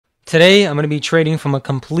Today, I'm going to be trading from a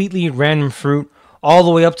completely random fruit all the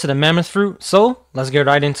way up to the mammoth fruit, so let's get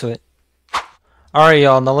right into it. Alright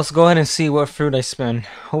y'all, now let's go ahead and see what fruit I spend.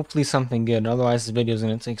 Hopefully something good, otherwise this video is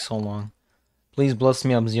going to take so long. Please bless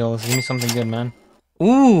me up, Zio. Let's give me something good, man.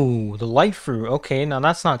 Ooh, the light fruit. Okay, now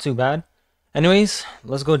that's not too bad. Anyways,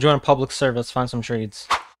 let's go join a public server. Let's find some trades.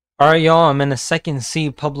 Alright y'all, I'm in the second C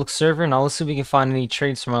public server. Now let's see if we can find any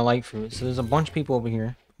trades for my light fruit. So there's a bunch of people over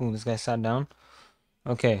here. Ooh, this guy sat down.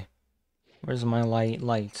 Okay. Where's my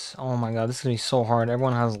lights? Oh my god, this is gonna be so hard.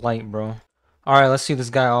 Everyone has light, bro. Alright, let's see what this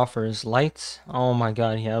guy offers. Lights? Oh my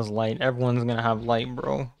god, he has light. Everyone's gonna have light,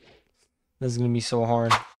 bro. This is gonna be so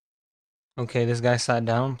hard. Okay, this guy sat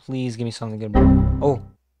down. Please give me something good, bro. Oh.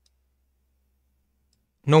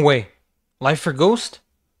 No way. Life for ghost?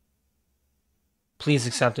 Please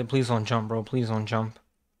accept it. Please don't jump, bro. Please don't jump.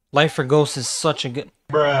 Life for ghost is such a good...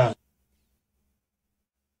 Bruh.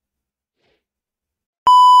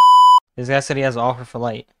 This guy said he has an offer for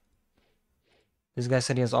light. This guy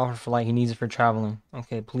said he has an offer for light. He needs it for traveling.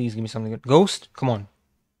 Okay, please give me something good. Ghost? Come on.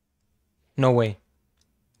 No way.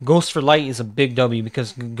 Ghost for light is a big W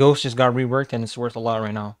because Ghost just got reworked and it's worth a lot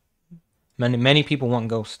right now. Many people want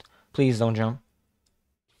Ghost. Please don't jump.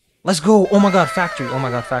 Let's go. Oh my god, factory. Oh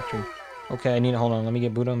my god, factory. Okay, I need to hold on. Let me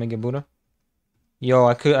get Buddha. Let me get Buddha. Yo,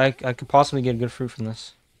 I could possibly get good fruit from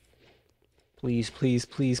this. Please, please,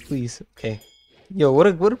 please, please. Okay. Yo, what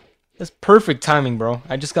a that's perfect timing, bro.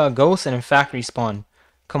 I just got Ghost and in factory spawn.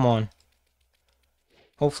 Come on.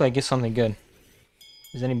 Hopefully I get something good.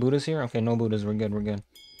 Is any Buddhas here? Okay, no Buddhas. We're good. We're good.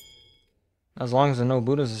 As long as there are no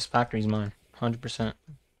Buddhas, this factory's mine. 100%.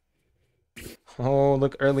 Oh,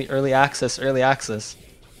 look. Early access. Early access.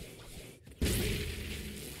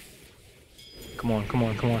 Come on. Come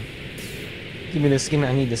on. Come on. Give me this. Give me.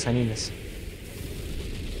 I need this. I need this.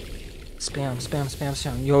 Spam. Spam. Spam.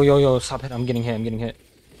 Spam. Yo, yo, yo. Stop it. I'm getting hit. I'm getting hit.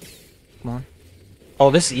 Come on.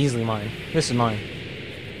 Oh, this is easily mine. This is mine.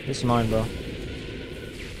 This is mine, bro.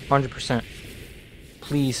 100%.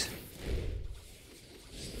 Please.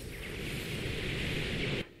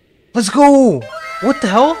 Let's go! What the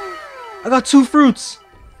hell? I got 2 fruits!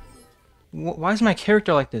 Why is my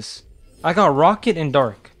character like this? I got Rocket and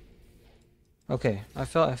Dark. Okay, I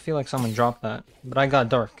feel like someone dropped that. But I got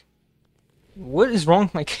Dark. What is wrong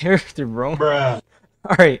with my character, bro? Bruh.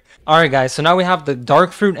 Alright guys, so now we have the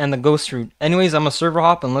dark fruit and the ghost fruit. Anyways, I'm gonna server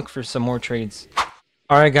hop and look for some more trades.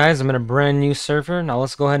 Alright guys, I'm in a brand new server. Now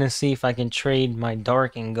let's go ahead and see if I can trade my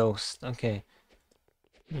dark and ghost. Okay.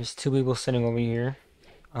 There's 2 people sitting over here.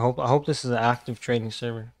 I hope this is an active trading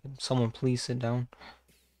server. Can someone please sit down?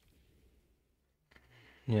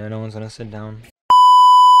 Yeah, no one's gonna sit down.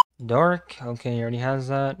 Dark, okay, he already has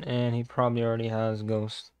that, and he probably already has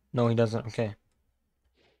ghost. No, he doesn't, okay.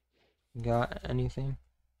 Got anything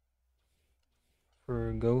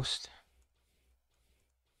for ghost?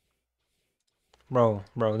 Bro,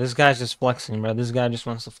 this guy's just flexing, bro. This guy just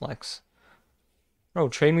wants to flex. Bro,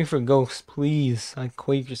 trade me for ghost, please. I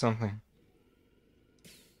quake or something.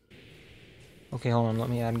 Okay, hold on. Let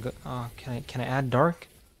me add. Can I add dark?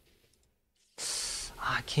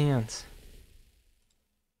 I can't.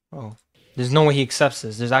 Oh, there's no way he accepts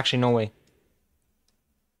this. There's actually no way.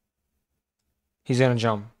 He's gonna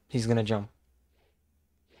jump. He's gonna jump.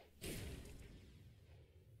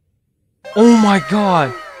 Oh my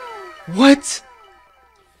god! What?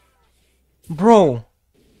 Bro.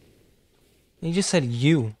 He just said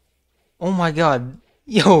you. Oh my god.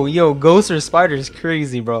 Yo, ghost or spider is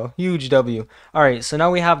crazy, bro. Huge W. Alright, so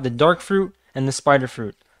now we have the dark fruit and the spider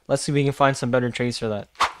fruit. Let's see if we can find some better trades for that.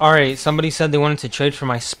 Alright, somebody said they wanted to trade for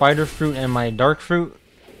my spider fruit and my dark fruit.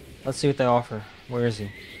 Let's see what they offer. Where is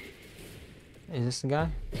he? Is this the guy?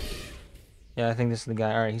 Yeah, I think this is the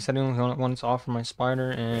guy. Alright, he said he only wanted to offer my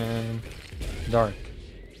spider and dark.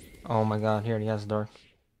 Oh my god, he already has dark.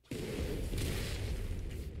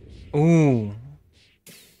 Ooh.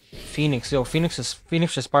 Phoenix. Yo, Phoenix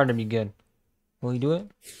is spider to be good. Will he do it?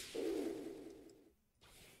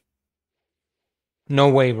 No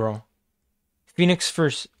way, bro. Phoenix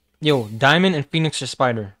first. Yo, Diamond and Phoenix or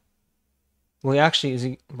spider. Well, he actually is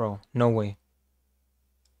he, bro? No way.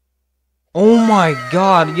 Oh my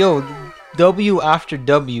god, yo, W after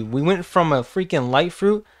W. We went from a freaking light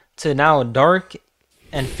fruit to now dark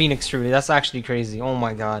and Phoenix fruit. That's actually crazy. Oh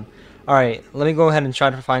my god. Alright, let me go ahead and try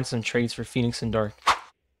to find some trades for Phoenix and dark.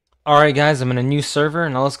 Alright guys, I'm in a new server.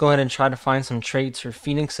 Now let's go ahead and try to find some trades for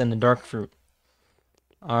Phoenix and the dark fruit.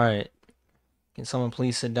 Alright. Can someone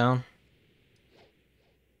please sit down?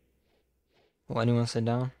 Will anyone sit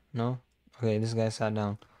down? No? Okay, this guy sat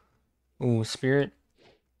down. Ooh, spirit.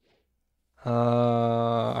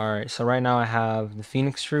 Alright, so right now I have the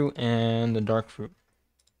Phoenix fruit and the dark fruit.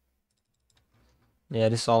 Yeah,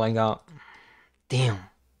 this is all I got. Damn.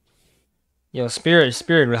 Yo, spirit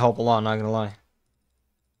would help a lot, not gonna lie.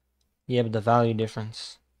 Yeah, but the value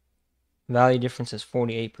difference. Value difference is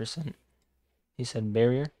 48%. He said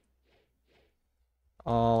barrier.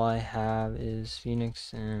 All I have is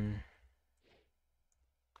Phoenix and...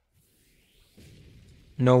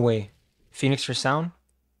 No way. Phoenix for sound?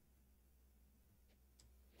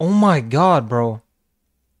 Oh my god, bro.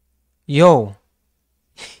 Yo.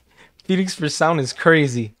 Phoenix for sound is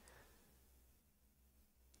crazy.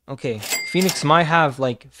 Okay, Phoenix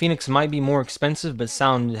might be more expensive, but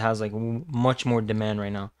sound has like much more demand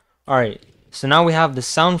right now. Alright, so now we have the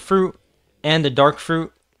sound fruit and the dark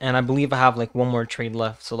fruit, and I believe I have like one more trade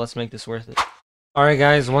left, so let's make this worth it. Alright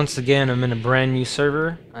guys, once again, I'm in a brand new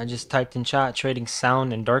server. I just typed in chat, trading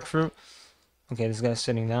sound and dark fruit. Okay, this guy's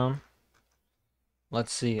sitting down.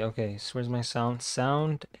 Let's see, okay, so where's my sound?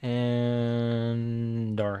 Sound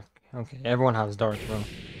and dark. Okay, everyone has dark, bro.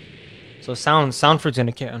 So sound fruit's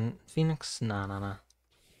gonna carry Phoenix? Nah.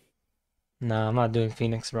 Nah, I'm not doing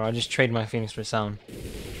Phoenix, bro. I just trade my Phoenix for sound.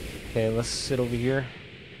 Okay, let's sit over here.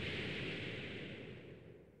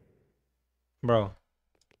 Bro.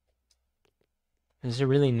 Is there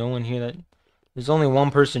really no one here that... There's only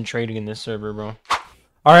one person trading in this server, bro.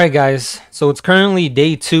 Alright, guys. So it's currently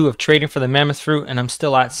day 2 of trading for the Mammoth Fruit, and I'm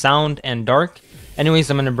still at sound and dark.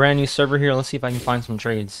 Anyways, I'm in a brand new server here. Let's see if I can find some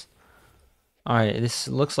trades. Alright, this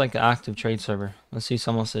looks like an active trade server. Let's see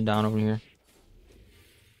someone sit down over here.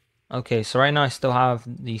 Okay, so right now I still have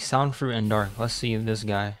the sound fruit and dark. Let's see this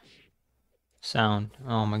guy. Sound.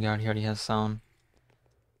 Oh my god, he already has sound.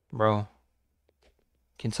 Bro.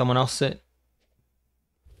 Can someone else sit?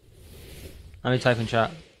 Let me type in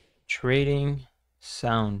chat. Trading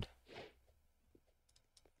sound.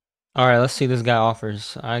 Alright, let's see this guy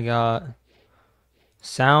offers. I got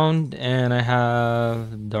sound and I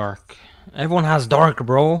have dark. Everyone has dark,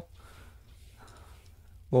 bro.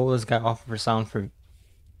 What will this guy offer for sound fruit?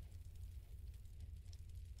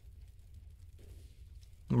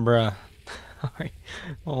 Bruh.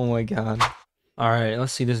 Oh my god. Alright,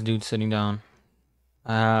 let's see this dude sitting down.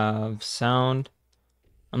 I have sound.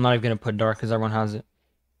 I'm not even gonna put dark because everyone has it.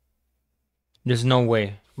 There's no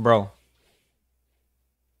way. Bro.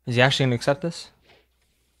 Is he actually gonna accept this?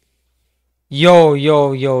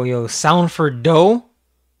 Yo. Sound for dough?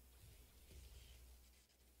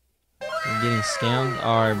 I'm getting scammed?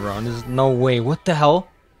 Alright, bro. There's no way. What the hell?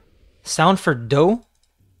 Sound for dough?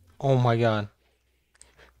 Oh my god.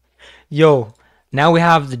 Yo. Now we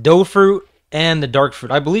have the dough fruit and the dark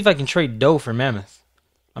fruit. I believe I can trade dough for Mammoth.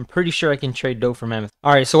 I'm pretty sure I can trade dough for Mammoth.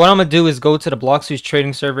 Alright, so what I'm going to do is go to the Blox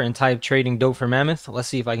trading server and type trading dough for Mammoth. Let's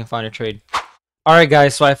see if I can find a trade. Alright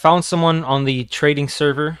guys, so I found someone on the trading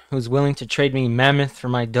server who's willing to trade me Mammoth for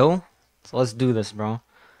my dough. So let's do this, bro.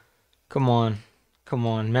 Come on. Come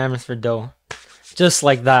on, Mammoth for dough. Just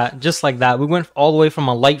like that. Just like that. We went all the way from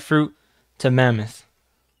a light fruit to Mammoth.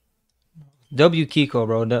 W Kiko,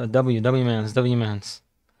 bro. W mans.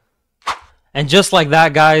 And just like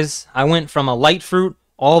that, guys, I went from a light fruit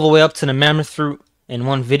all the way up to the Mammoth fruit in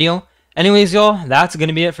one video. Anyways, y'all, that's going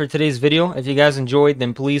to be it for today's video. If you guys enjoyed,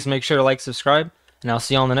 then please make sure to like, subscribe, and I'll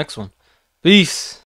see you on the next one. Peace.